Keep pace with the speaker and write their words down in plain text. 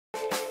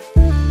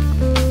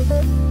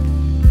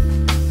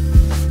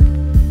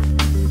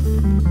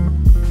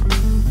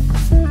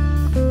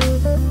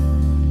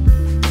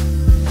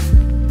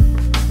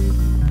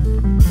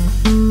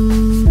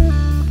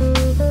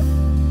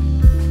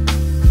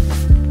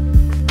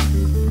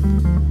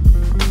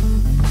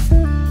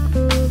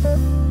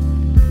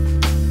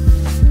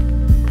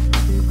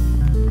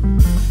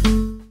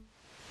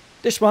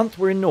This month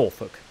we're in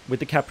Norfolk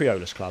with the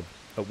Capreolus Club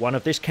at one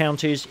of this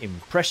county's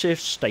impressive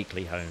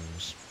stately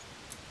homes.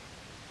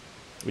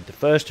 With the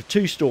first of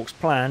 2 stalks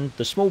planned,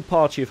 the small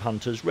party of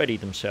hunters ready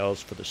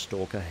themselves for the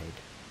stalk ahead.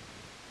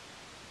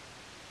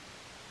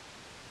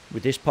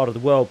 With this part of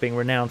the world being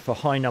renowned for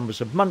high numbers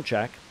of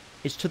muntjac,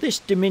 it's to this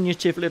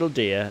diminutive little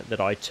deer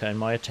that I turn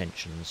my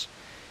attentions,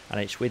 and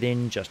it's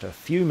within just a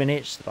few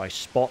minutes that I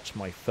spot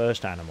my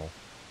first animal.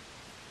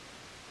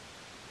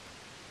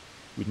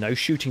 With no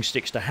shooting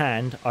sticks to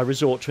hand, I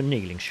resort to a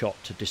kneeling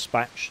shot to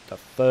dispatch the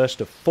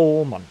first of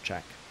 4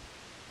 muntjac.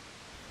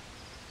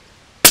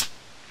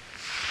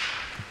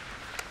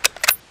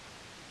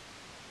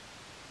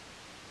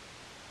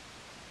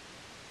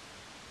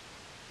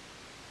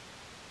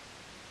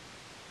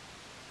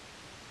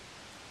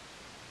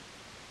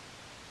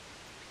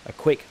 A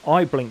quick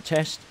eye blink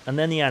test and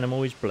then the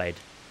animal is bled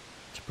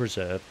to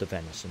preserve the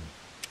venison.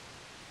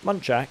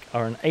 Muntjac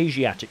are an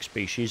Asiatic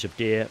species of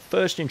deer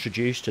first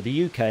introduced to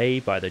the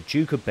UK by the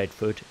Duke of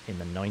Bedford in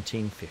the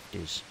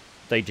 1950s.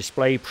 They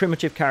display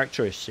primitive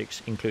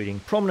characteristics including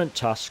prominent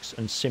tusks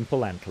and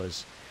simple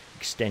antlers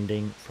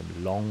extending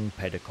from long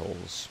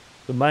pedicles.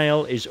 The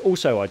male is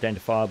also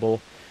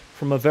identifiable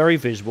from a very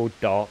visible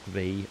dark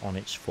V on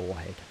its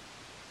forehead.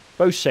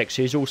 Both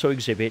sexes also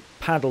exhibit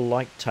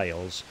paddle-like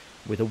tails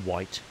with a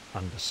white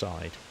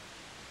underside.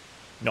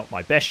 Not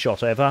my best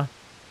shot ever,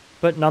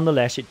 but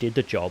nonetheless it did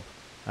the job,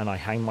 and I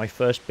hang my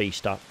first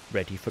beast up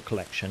ready for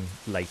collection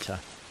later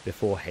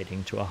before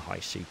heading to a high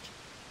seat.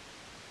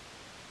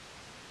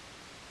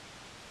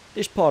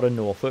 This part of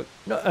Norfolk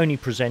not only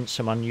presents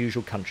some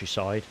unusual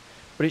countryside,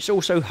 but it's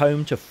also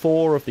home to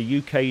 4 of the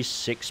UK's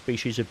 6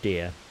 species of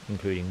deer,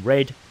 including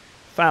red,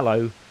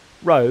 fallow,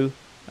 roe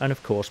and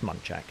of course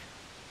muntjac.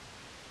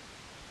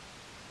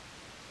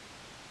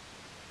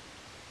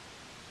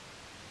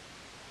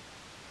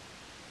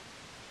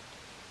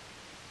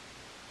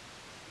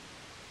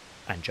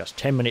 And just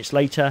 10 minutes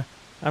later,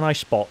 and I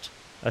spot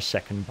a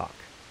second buck.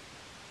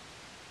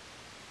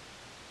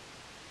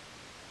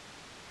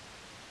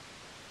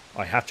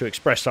 I have to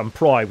express some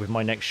pride with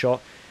my next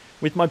shot.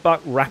 With my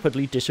buck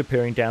rapidly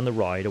disappearing down the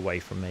ride away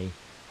from me,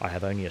 I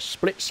have only a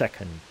split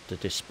second to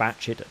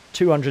dispatch it at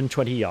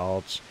 220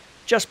 yards,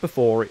 just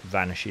before it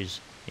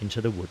vanishes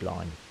into the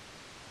woodline.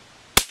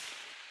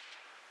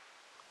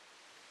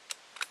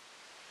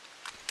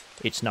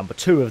 It's number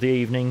 2 of the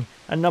evening,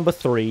 and number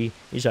 3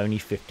 is only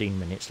 15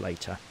 minutes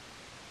later.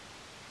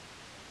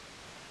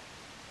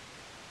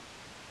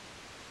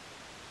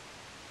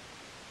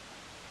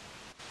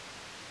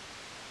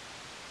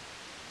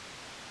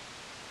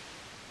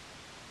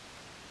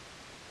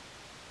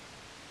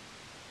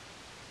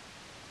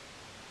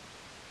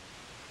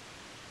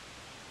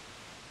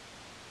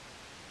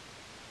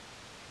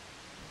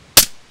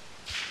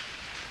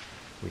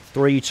 With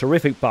 3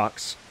 terrific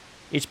bucks,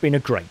 it's been a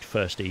great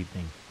first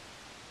evening.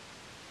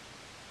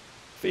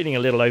 Feeling a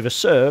little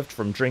overserved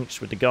from drinks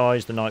with the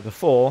guys the night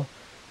before,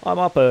 I'm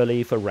up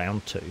early for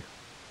round 2.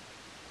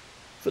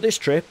 For this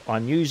trip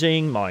I'm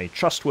using my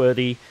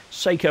trustworthy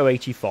Seiko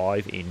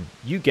 85 in,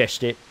 you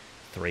guessed it,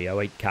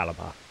 308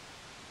 caliber.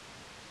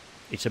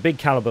 It's a big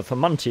caliber for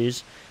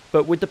munties,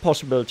 but with the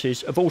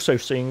possibilities of also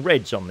seeing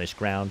reds on this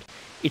ground,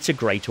 it's a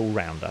great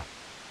all-rounder.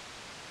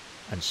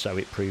 And so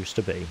it proves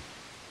to be.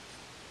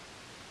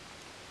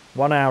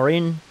 1 hour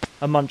in,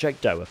 a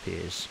muntjac doe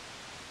appears.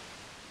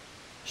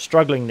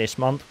 Struggling this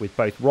month with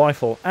both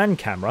rifle and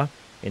camera,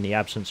 in the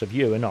absence of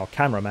Ewan, our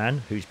cameraman,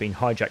 who's been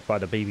hijacked by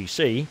the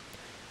BBC,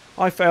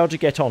 I failed to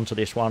get onto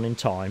this one in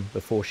time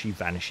before she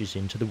vanishes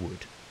into the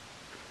wood.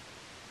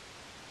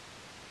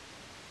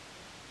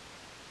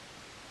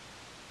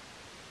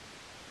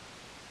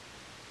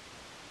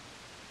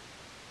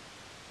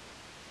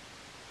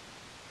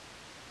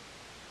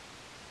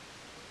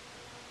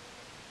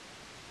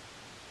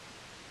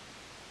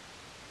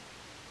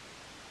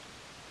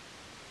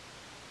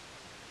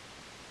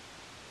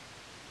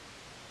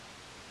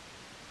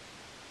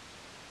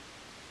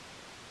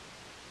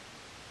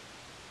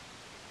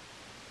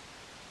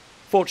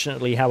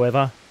 Fortunately,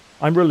 however,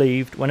 I'm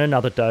relieved when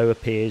another doe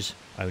appears,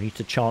 only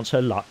to chance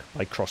her luck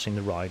by crossing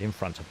the ride in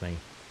front of me.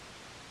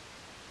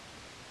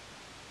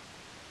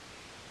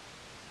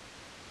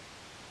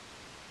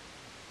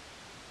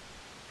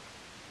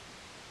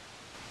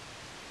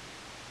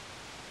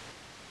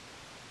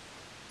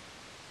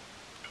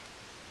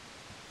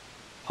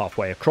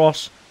 Halfway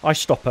across, I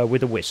stop her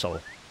with a whistle,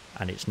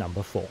 and it's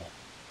number 4.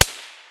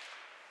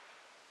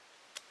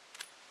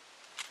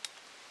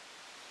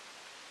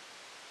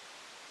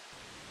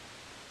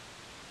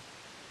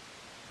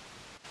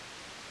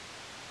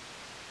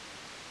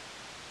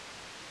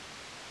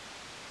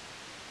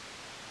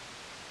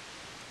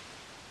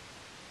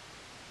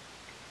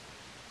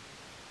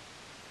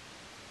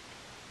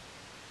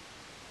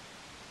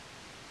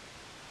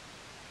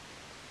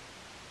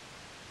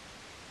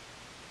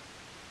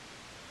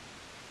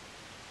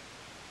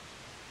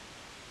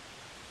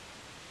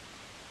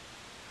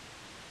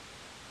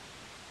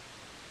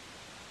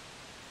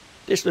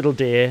 This little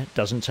deer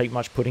doesn't take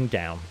much putting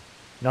down.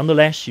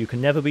 Nonetheless, you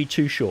can never be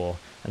too sure,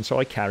 and so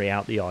I carry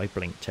out the eye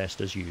blink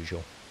test as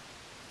usual.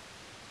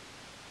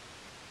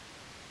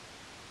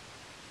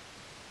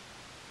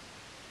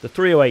 The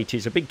 .308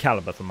 is a big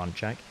calibre for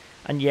Muntjac,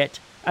 and yet,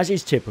 as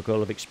is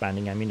typical of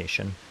expanding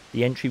ammunition,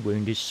 the entry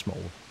wound is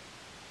small.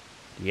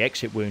 The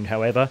exit wound,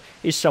 however,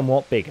 is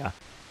somewhat bigger,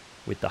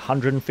 with the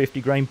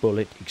 150 grain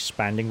bullet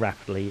expanding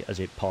rapidly as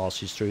it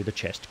passes through the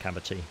chest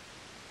cavity.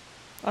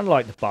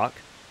 Unlike the buck,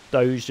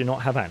 those do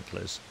not have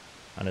antlers,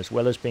 and as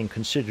well as being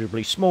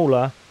considerably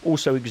smaller,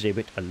 also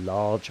exhibit a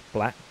large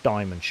black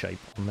diamond shape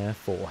on their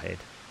forehead.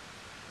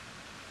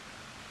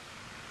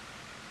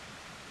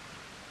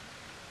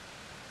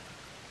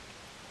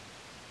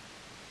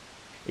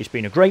 It's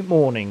been a great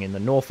morning in the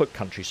Norfolk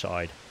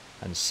countryside,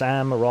 and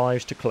Sam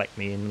arrives to collect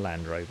me in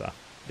Land Rover,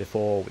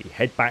 before we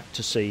head back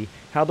to see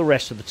how the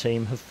rest of the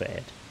team have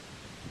fared.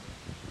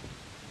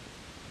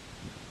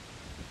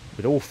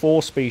 With all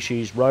 4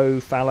 species, roe,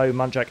 fallow,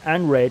 muntjac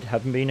and red,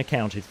 having been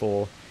accounted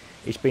for,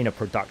 it's been a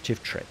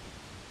productive trip.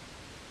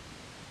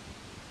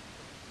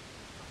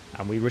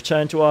 And we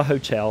return to our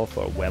hotel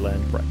for a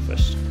well-earned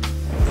breakfast.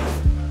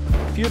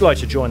 If you'd like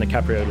to join the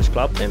Capreolus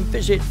Club, then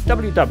visit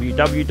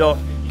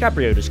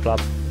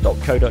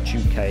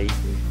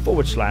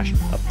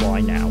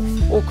www.capreolusclub.co.uk/apply now,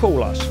 or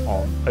call us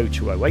on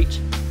 0208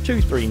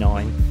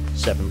 239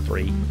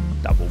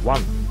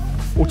 7311.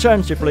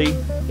 Alternatively,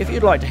 if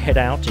you'd like to head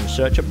out in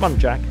search of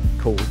muntjac,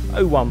 call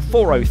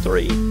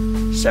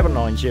 01403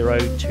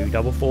 790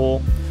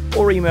 244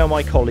 or email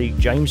my colleague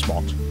James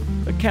Mott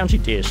at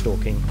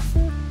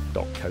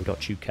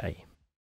countydeerstalking.co.uk.